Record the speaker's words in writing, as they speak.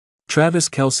Travis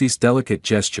Kelce's delicate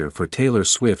gesture for Taylor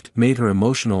Swift made her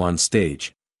emotional on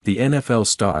stage. The NFL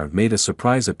star made a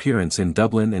surprise appearance in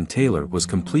Dublin and Taylor was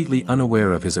completely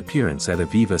unaware of his appearance at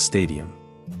Aviva Stadium.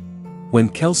 When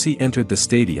Kelce entered the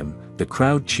stadium, the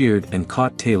crowd cheered and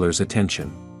caught Taylor's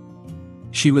attention.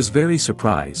 She was very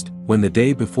surprised. When the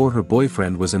day before her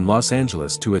boyfriend was in Los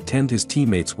Angeles to attend his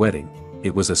teammate's wedding,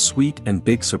 it was a sweet and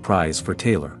big surprise for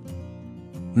Taylor.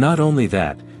 Not only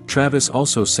that, Travis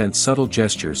also sent subtle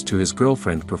gestures to his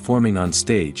girlfriend performing on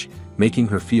stage, making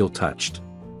her feel touched.